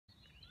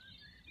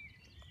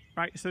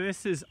Right, so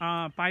this is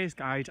our buyer's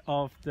guide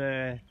of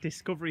the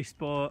Discovery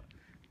Sport.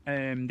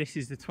 This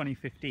is the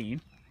 2015.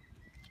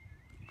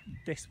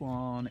 This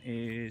one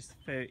is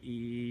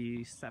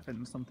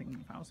 37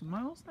 something thousand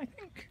miles, I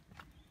think.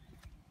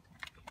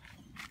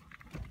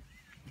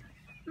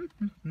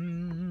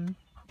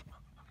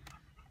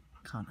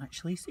 Can't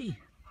actually see.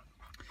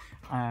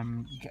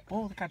 You get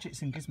all the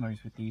gadgets and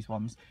gizmos with these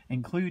ones,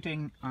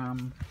 including my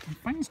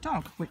friend's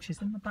dog, which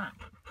is in the back.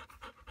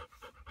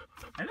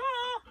 Hello!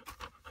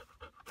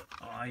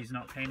 Oh, he's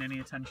not paying any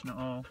attention at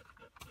all.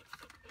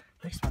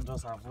 This one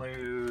does have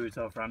loads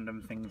of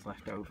random things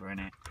left over in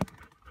it.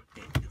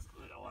 It's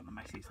a little on the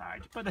messy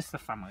side, but this is a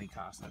family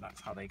car, so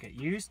that's how they get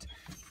used.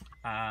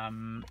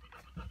 You've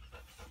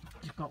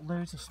got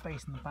loads of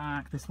space in the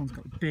back. This one's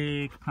got a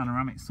big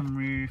panoramic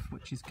sunroof,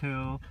 which is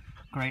cool.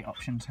 Great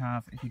option to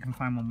have if you can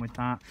find one with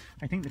that.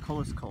 I think the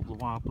colour's called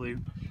Loire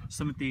Blue.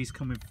 Some of these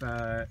come with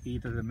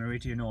either the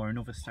Meridian or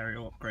another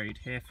stereo upgrade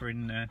here for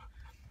in the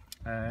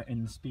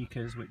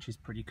speakers, which is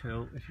pretty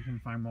cool if you can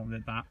find one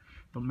with that.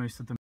 But most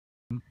of them,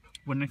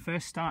 when I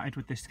first started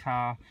with this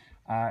car,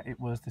 it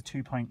was the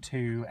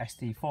 2.2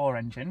 SD4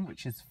 engine,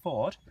 which is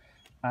Ford.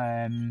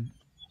 I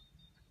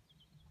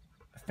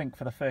think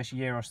for the first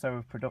year or so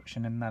of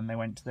production, and then they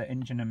went to the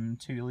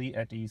Ingenum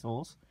 2-litre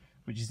diesels,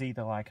 which is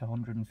either like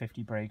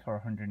 150 brake or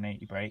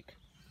 180 brake.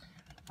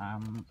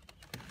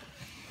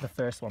 The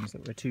first ones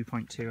that were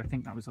 2.2, I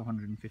think that was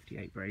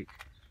 158 brake.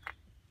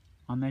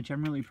 And they're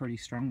generally pretty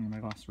strong and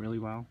they last really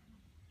well.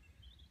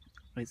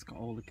 It's got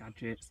all the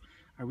gadgets.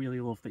 I really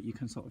love that you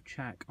can sort of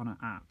check on an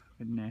app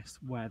in this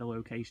where the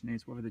location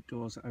is, whether the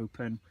doors are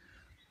open,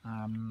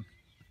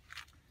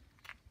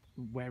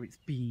 where it's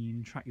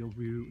been, track your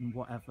route and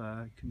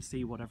whatever. You can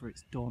see whatever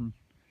it's done,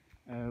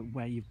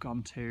 where you've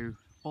gone to,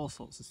 all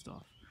sorts of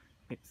stuff.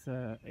 It's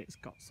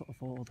got sort of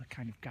all the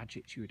kind of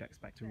gadgets you would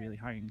expect a really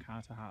high-end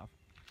car to have.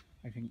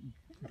 I think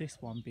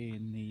this one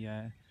being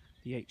the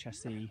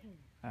HSE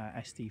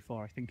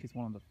SD4, I think is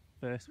one of the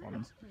first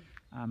ones.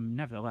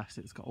 Nevertheless,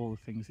 it's got all the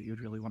things that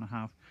you'd really want to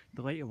have.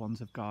 The later ones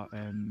have got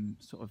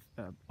sort of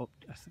I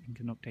think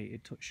an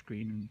updated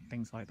touchscreen and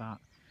things like that.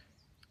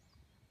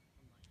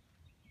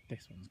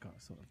 This one's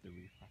got sort of the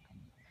roof rack on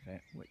top of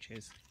it, which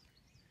is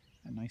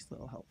a nice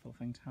little helpful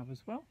thing to have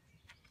as well.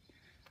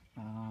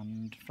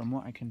 And from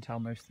what I can tell,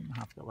 most of them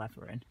have the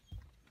leather in,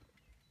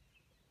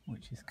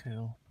 which is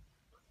cool.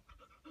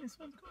 This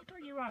one's got a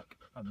doggy rack,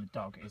 and the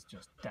dog is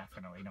just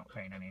definitely not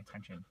paying any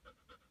attention.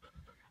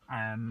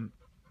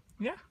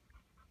 Yeah,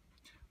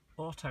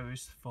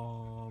 autos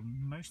for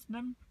most of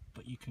them,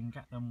 but you can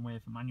get them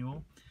with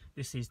manual.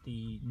 This is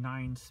the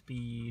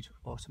 9-speed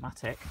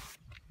automatic,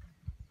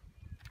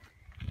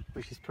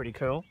 which is pretty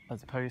cool,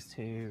 as opposed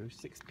to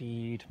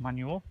 6-speed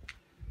manual.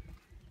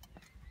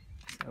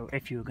 So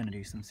if you were going to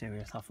do some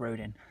serious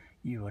off-roading,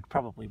 you would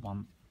probably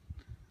want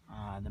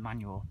the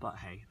manual, but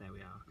hey, there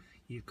we are.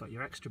 You've got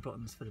your extra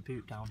buttons for the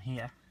boot down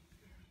here,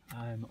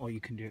 or you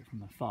can do it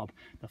from the fob.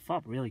 The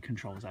fob really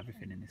controls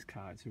everything in this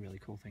car. It's a really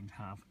cool thing to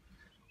have.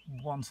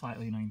 One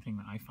slightly annoying thing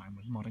that I find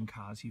with modern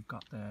cars, you've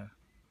got the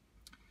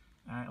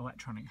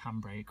electronic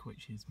handbrake,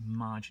 which is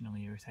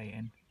marginally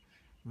irritating.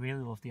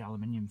 Really love the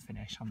aluminium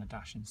finish on the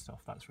dash and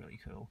stuff. That's really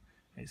cool.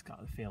 It's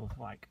got the feel of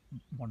like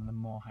one of the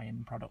more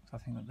high-end products I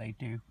think that they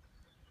do.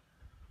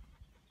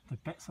 The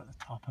bits at the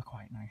top are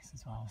quite nice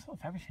as well. Sort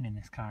of everything in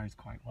this car is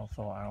quite well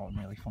thought out and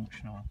really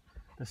functional.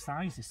 The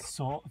size is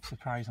sort of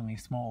surprisingly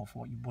small for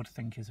what you would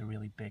think is a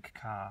really big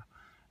car,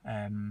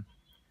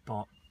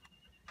 but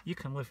you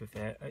can live with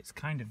it. It's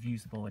kind of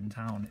usable in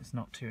town. It's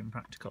not too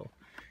impractical.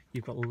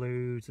 You've got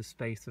loads of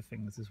space for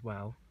things as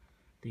well.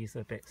 These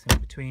are bits in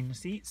between the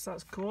seats,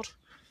 that's good.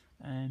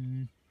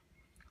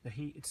 The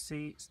heated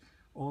seats,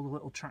 all the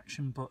little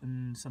traction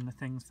buttons and the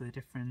things for the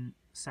different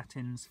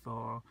settings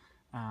for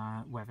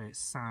whether it's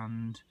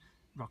sand,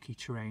 rocky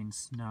terrain,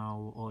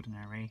 snow,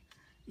 ordinary.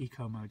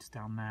 Eco mode's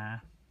down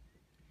there.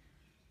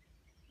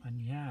 And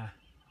yeah,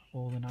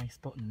 all the nice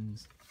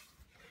buttons.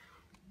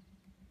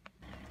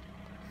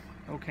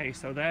 Okay,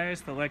 so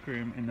there's the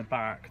legroom in the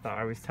back that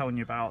I was telling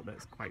you about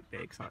that's quite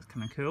big, so that's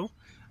kind of cool.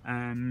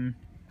 And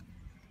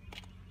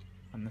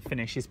the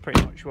finish is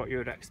pretty much what you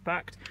would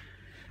expect.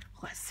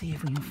 Let's see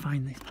if we can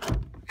find this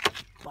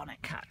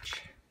bonnet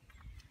catch.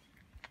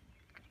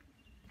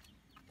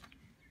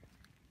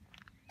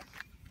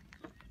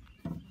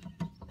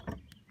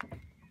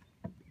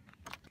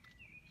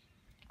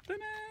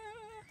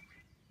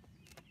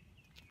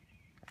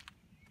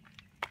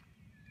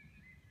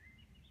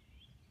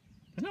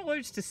 There's not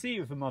loads to see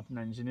with a modern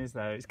engine, is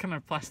there? It's kind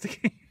of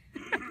plasticky.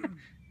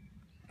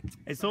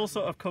 It's all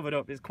sort of covered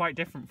up. It's quite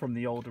different from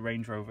the older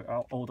Range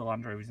Rover, older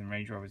Land Rovers and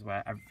Range Rovers,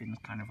 where everything's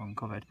kind of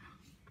uncovered.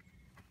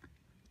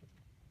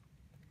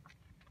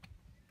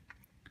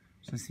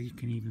 So you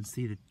can even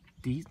see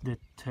the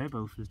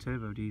turbo for the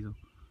turbo diesel.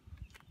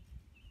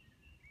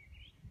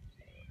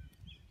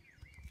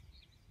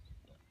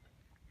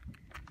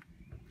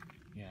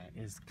 Yeah, it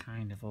is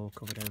kind of all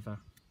covered over.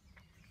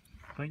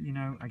 But you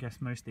know, I guess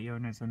most of the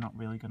owners are not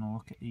really going to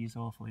look at these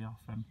awfully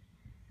often.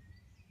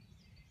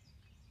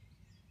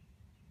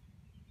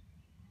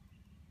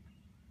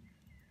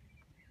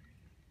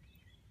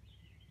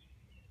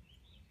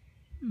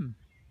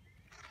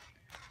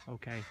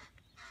 Okay,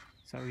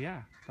 so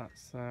yeah,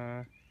 that's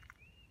the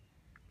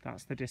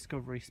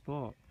Discovery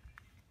Sport.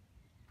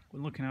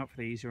 When looking out for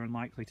these, you're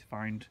unlikely to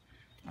find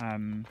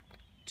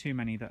too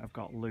many that have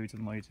got loads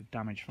and loads of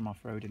damage from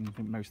off-roading. I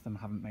think most of them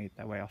haven't made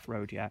their way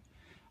off-road yet.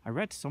 I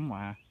read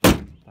somewhere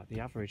that the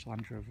average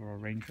Land Rover or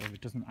Range Rover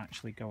doesn't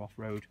actually go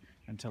off-road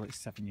until it's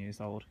 7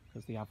 years old,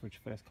 because the average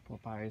first couple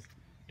of buyers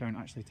don't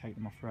actually take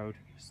them off-road.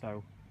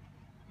 So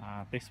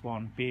this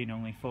one, being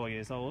only 4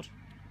 years old,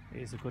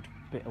 is a good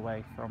bit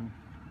away from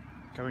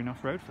going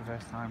off-road for the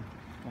first time,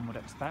 one would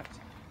expect.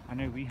 I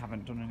know we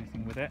haven't done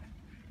anything with it,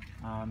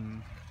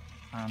 and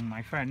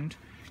my friend,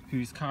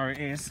 whose car it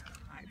is,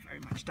 I very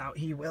much doubt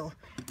he will,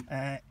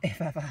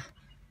 if ever.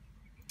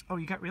 Oh,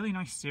 you get really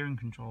nice steering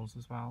controls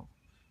as well.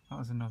 That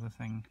was another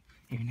thing,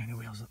 even though the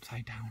wheel's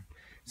upside down.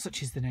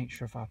 Such is the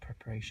nature of our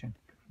preparation.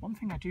 One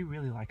thing I do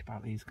really like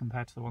about these,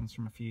 compared to the ones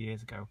from a few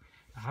years ago,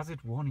 the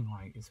hazard warning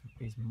light is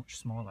much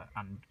smaller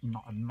and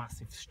not a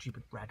massive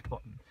stupid red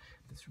button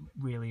that's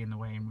really in the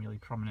way and really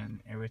prominent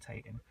and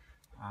irritating.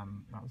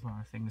 That was one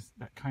of the things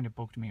that kind of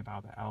bugged me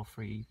about the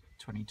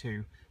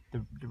L322,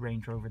 the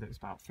Range Rover that was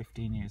about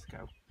 15 years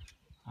ago,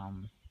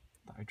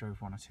 that I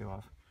drove one or two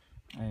of.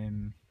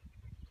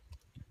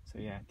 So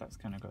yeah, that's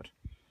kind of good.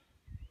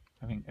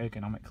 I think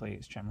ergonomically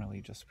it's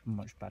generally just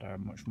much better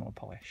and much more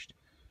polished.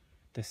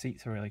 The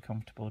seats are really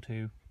comfortable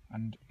too,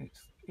 and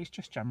it's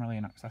just generally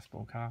an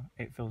accessible car.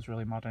 It feels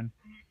really modern.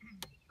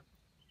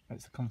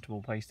 It's a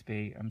comfortable place to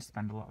be and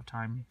spend a lot of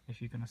time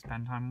if you're going to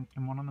spend time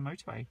in one on the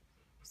motorway.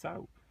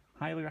 So,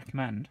 highly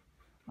recommend,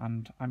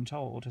 and I'm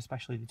told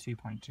especially the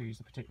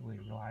 2.2s are particularly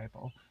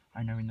reliable.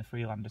 I know in the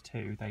Freelander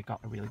 2 they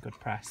got a really good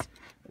press,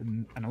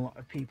 and a lot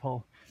of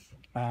people,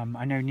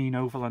 I know Neen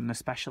Overland, the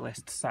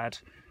specialist, said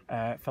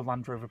for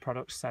Land Rover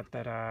products, said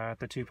that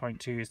the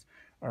 2.2s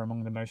are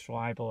among the most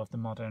reliable of the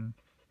modern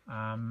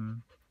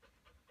Land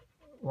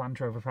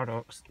Rover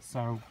products.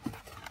 So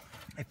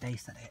if they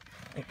said it,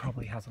 it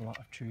probably has a lot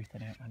of truth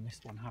in it, and this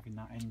one having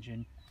that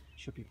engine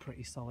should be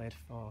pretty solid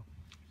for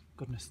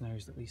goodness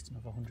knows at least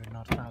another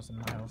 100,000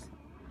 miles.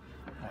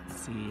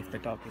 Let's see if the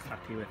dog is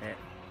happy with it.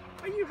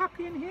 Are you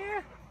happy in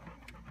here?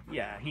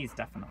 Yeah, he's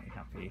definitely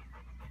happy.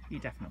 He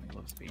definitely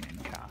loves being in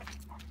the car.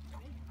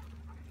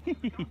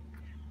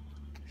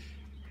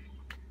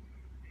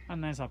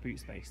 And there's our boot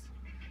space.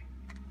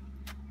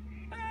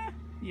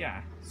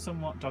 Yeah,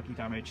 somewhat doggy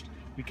damaged.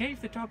 We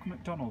gave the dog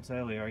McDonald's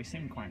earlier, he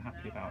seemed quite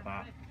happy about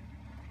that.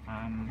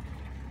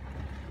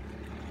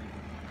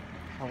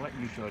 I'll let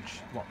you judge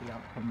what the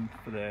outcome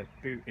for the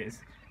boot is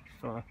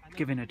for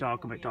giving a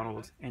dog a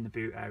McDonald's in the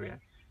boot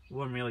area.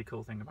 One really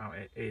cool thing about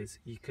it is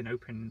you can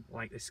open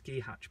like the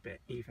ski hatch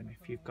bit even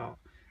if you've got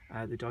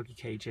the doggy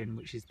cage in,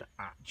 which is the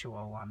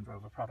actual Land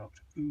Rover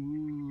product.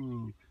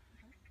 Ooh.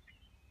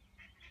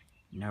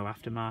 No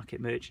aftermarket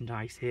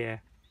merchandise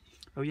here.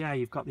 Oh yeah,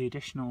 you've got the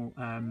additional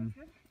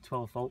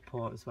 12 volt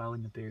port as well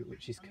in the boot,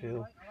 which is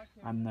cool.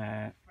 And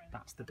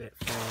that's the bit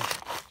for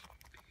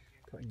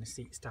putting the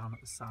seats down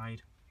at the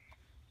side.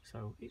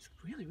 So it's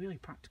really, really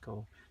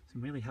practical.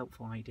 Some really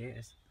helpful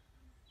ideas.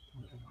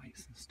 Little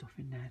lights and stuff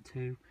in there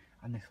too.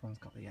 And this one's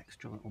got the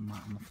extra little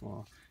mat on the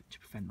floor to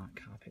prevent that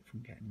carpet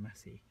from getting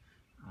messy.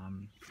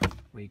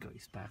 Where you got your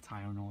spare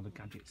tyre and all the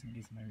gadgets and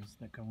gizmos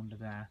that go under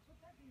there.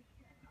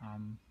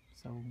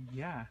 So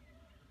yeah.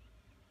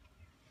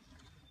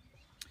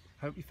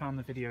 Hope you found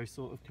the video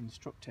sort of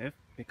constructive,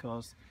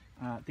 because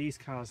these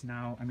cars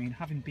now, I mean,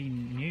 having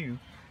been new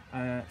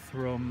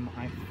from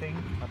I think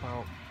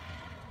about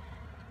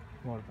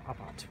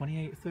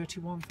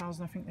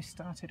 31,000 I think they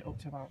started, up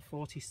to about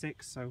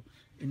 46, so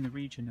in the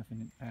region of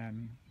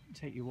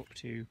take you up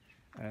to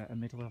a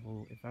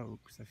mid-level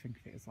Evoque. So I think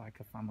of it as like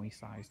a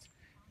family-sized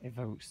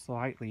Evoque,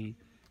 slightly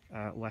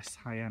less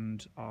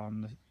high-end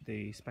on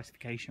the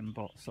specification,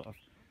 but sort of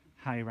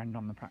higher end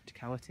on the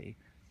practicality.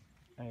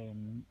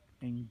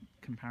 In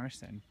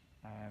comparison,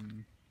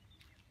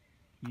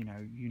 you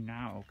know, you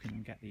now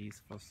can get these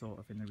for sort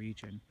of in the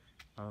region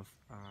of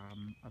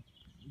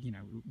you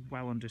know,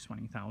 well under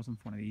 20,000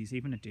 for one of these.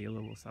 Even a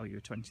dealer will sell you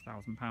a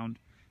 £20,000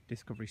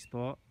 Discovery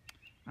Sport,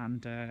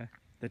 and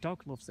the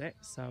dog loves it.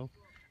 So,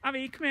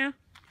 Abby, come here.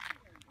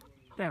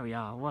 There we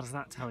are. What does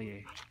that tell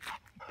you?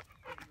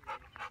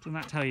 Doesn't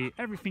that tell you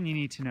everything you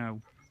need to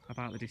know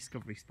about the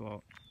Discovery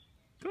Sport?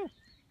 Cool.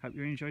 Hope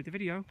you enjoyed the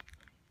video.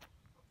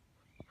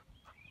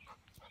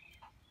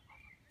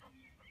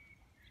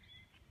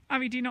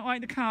 Abby, do you not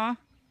like the car?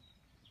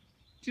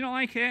 Do you not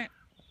like it?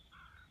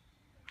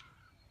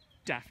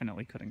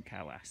 Definitely couldn't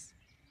care less.